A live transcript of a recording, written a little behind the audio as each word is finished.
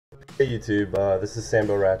Hey YouTube, this is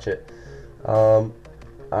SamboRatchet. Um,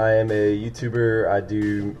 I am a YouTuber. I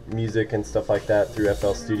do music and stuff like that through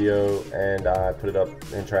FL Studio, and I put it up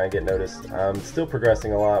and try and get noticed. I'm still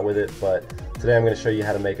progressing a lot with it, but today I'm going to show you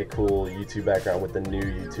how to make a cool YouTube background with the new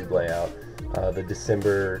YouTube layout. The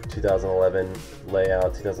December 2011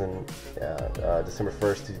 layout, December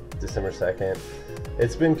 1st to December 2nd.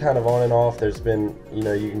 It's been kind of on and off. There's been,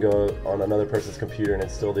 you can go on another person's computer and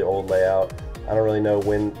it's still the old layout. I don't really know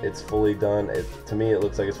when it's fully done. To me, it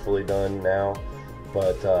looks like it's fully done now.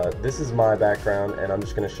 But this is my background, and I'm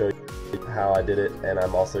just going to show you how I did it, and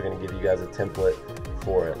I'm also going to give you guys a template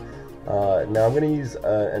for it. Now I'm going to use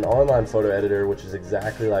an online photo editor, which is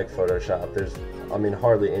exactly like Photoshop. There's,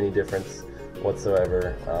 hardly any difference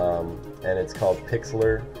whatsoever, and it's called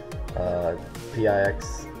Pixlr,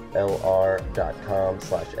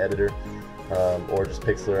 pixlr.com/editor, or just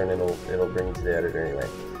Pixlr, and it'll bring you to the editor anyway.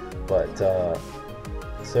 But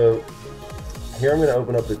so here I'm going to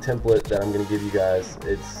open up the template that I'm going to give you guys.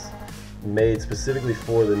 It's made specifically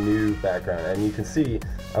for the new background, and you can see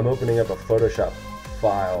I'm opening up a Photoshop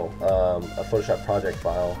file, a Photoshop project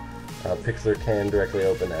file. Pixlr can directly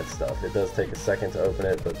open that stuff. It does take a second to open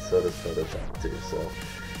it, but so does Photoshop too. So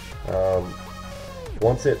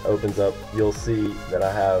once it opens up, you'll see that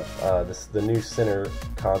I have the new center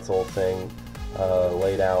console thing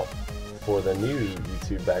laid out for the new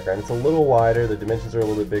YouTube background. It's a little wider, the dimensions are a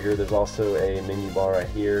little bit bigger. There's also a menu bar right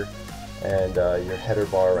here, and your header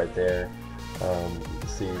bar right there. You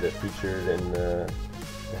see that featured in the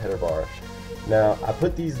header bar. Now, I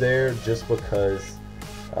put these there just because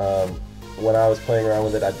when I was playing around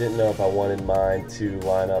with it, I didn't know if I wanted mine to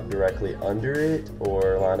line up directly under it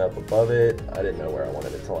or line up above it. I didn't know where I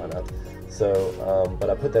wanted it to line up. So,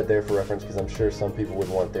 but I put that there for reference because I'm sure some people would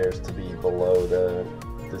want theirs to be below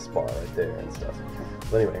this bar right there and stuff.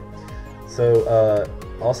 But anyway, so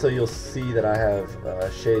also you'll see that I have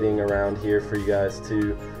shading around here for you guys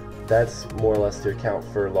too. That's more or less to account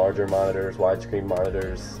for larger monitors, widescreen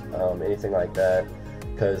monitors, anything like that,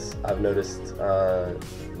 because I've noticed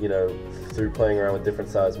through playing around with different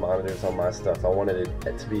size monitors on my stuff, I wanted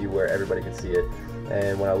it to be where everybody could see it.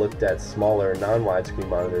 And when I looked at smaller non-widescreen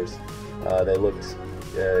monitors, they looked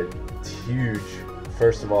huge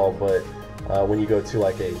first of all, but when you go to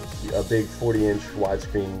like a big 40-inch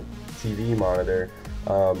widescreen TV monitor,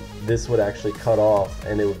 this would actually cut off,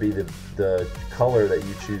 and it would be the color that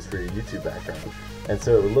you choose for your YouTube background. And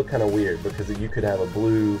so it would look kind of weird because you could have a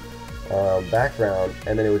blue background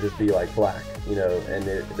and then it would just be like black, and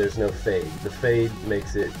there's no fade. The fade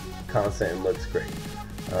makes it constant and looks great.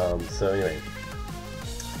 So anyway,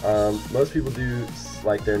 most people do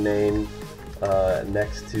like their name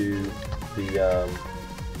next to the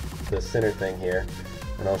center thing here,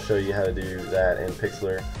 and I'll show you how to do that in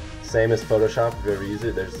Pixlr. Same as Photoshop. If you ever use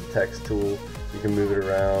it, there's the text tool. You can move it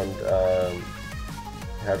around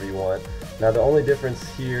however you want. Now the only difference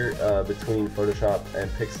here between Photoshop and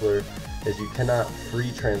Pixlr is you cannot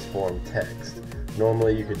free transform text.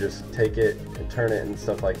 Normally you could just take it and turn it and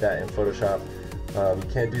stuff like that in Photoshop. You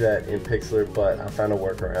can't do that in Pixlr, but I found a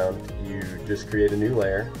workaround. You just create a new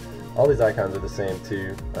layer. All these icons are the same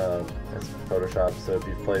too as Photoshop, so if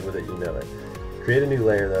you've played with it, you know it. Create a new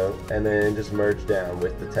layer though, and then just merge down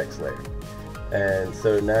with the text layer. And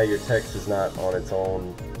so now your text is not on its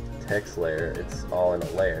own text layer, it's all in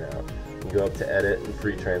a layer now. You can go up to edit and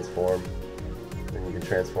free transform, and you can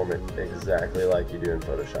transform it exactly like you do in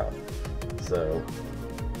Photoshop. So,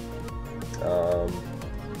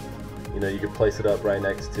 you can place it up right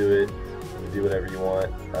next to it, you can do whatever you want.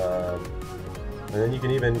 And then you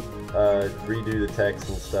can even redo the text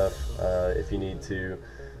and stuff if you need to.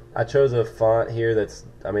 I chose a font here that's,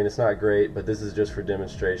 it's not great, but this is just for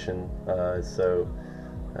demonstration.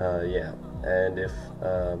 Yeah. And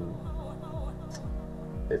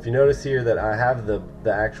if you notice here that I have the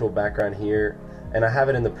actual background here, and I have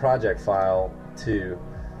it in the project file too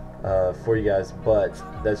for you guys, but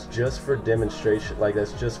that's just for demonstration. Like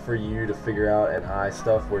that's just for you to figure out and eye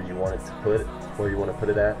stuff where you want it to put it, where you want to put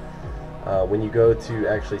it at. When you go to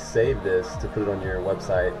actually save this to put it on your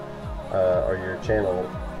website or your channel,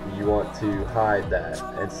 you want to hide that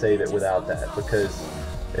and save it without that, because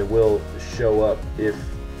it will show up if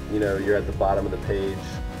you're at the bottom of the page.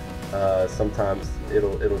 Sometimes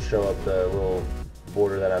it'll show up, the little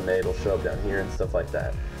border that I made will show up down here and stuff like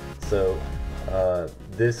that. So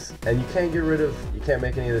this, and you can't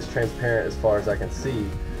make any of this transparent as far as I can see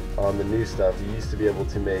on the new stuff. You used to be able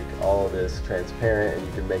to make all of this transparent, and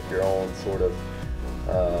you can make your own sort of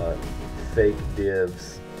fake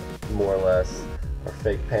divs, more or less, or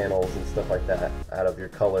fake panels and stuff like that out of your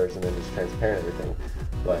colors, and then just transparent everything.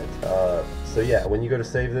 But so yeah, when you go to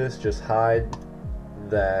save this, just hide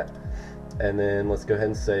that, and then let's go ahead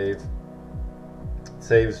and save.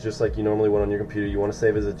 Saves just like you normally would on your computer. You want to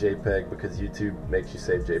save as a JPEG because YouTube makes you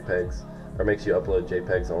save JPEGs, or makes you upload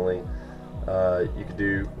JPEGs only. You could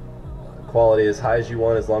do quality as high as you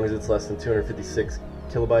want, as long as it's less than 256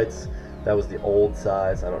 kilobytes. That was the old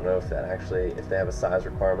size. I don't know if that actually, if they have a size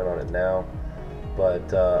requirement on it now,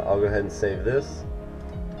 but I'll go ahead and save this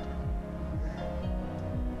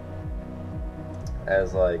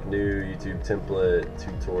as like new YouTube template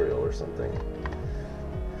tutorial or something.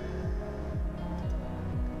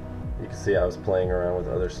 You can see I was playing around with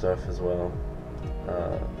other stuff as well.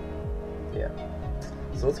 Yeah.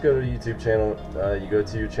 So let's go to the YouTube channel. You go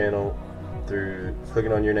to your channel through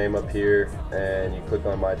clicking on your name up here, and you click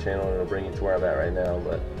on my channel, and it'll bring you to where I'm at right now,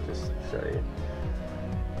 but just to show you.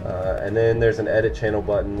 And then there's an edit channel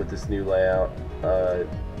button with this new layout.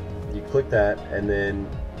 You click that, and then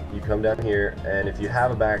you come down here, and if you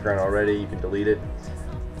have a background already, you can delete it,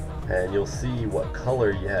 and you'll see what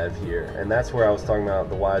color you have here. And that's where I was talking about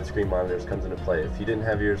the widescreen monitors comes into play. If you didn't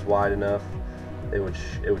have yours wide enough, it would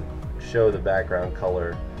show the background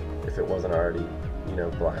color if it wasn't already, you know,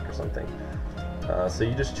 black or something. So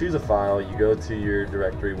you just choose a file, you go to your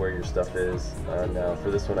directory where your stuff is. Now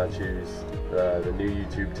for this one I choose the new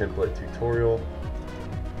YouTube template tutorial.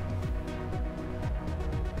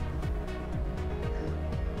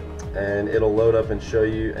 And it'll load up and show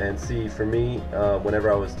you. And see, for me,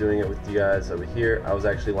 whenever I was doing it with you guys over here, I was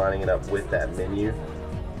actually lining it up with that menu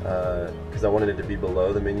because I wanted it to be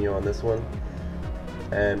below the menu on this one.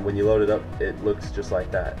 And when you load it up, it looks just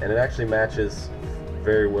like that, and it actually matches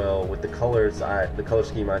very well with the colors. The color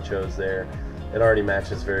scheme I chose there, it already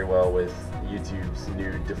matches very well with YouTube's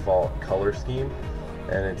new default color scheme,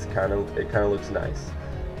 and it kind of looks nice.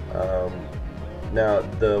 Now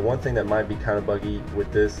the one thing that might be kind of buggy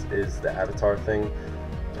with this is the avatar thing.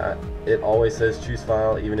 It always says choose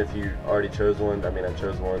file even if you already chose one. I mean, I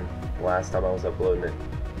chose one last time I was uploading it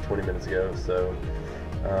 20 minutes ago, so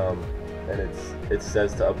and it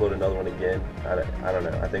says to upload another one again. I don't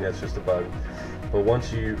know, I think that's just a bug. But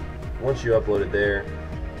once you upload it there,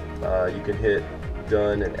 you can hit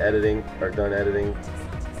done and editing, or done editing,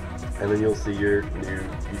 and then you'll see your new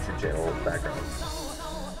YouTube channel background.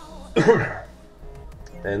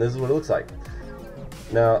 And this is what it looks like.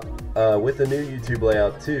 Now with the new YouTube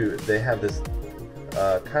layout too, they have this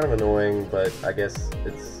kind of annoying, but I guess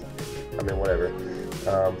it's, I mean, whatever,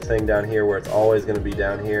 thing down here where it's always going to be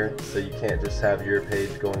down here, so you can't just have your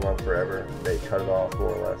page going on forever. They cut it off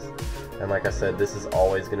more or less. And like I said, this is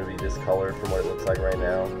always going to be this color from what it looks like right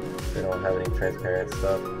now. They don't have any transparent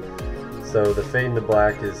stuff. So the fade into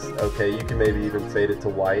black is okay. You can maybe even fade it to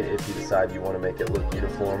white if you decide you want to make it look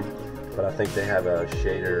uniform, but I think they have a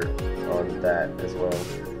shader on that as well.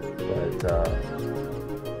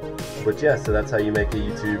 But yeah, so that's how you make a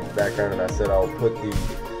YouTube background, and I said I'll put the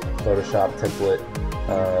Photoshop template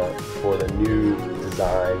for the new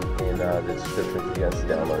design in the description for you guys to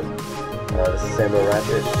download. This is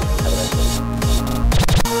SamboRatchet. Have a nice one.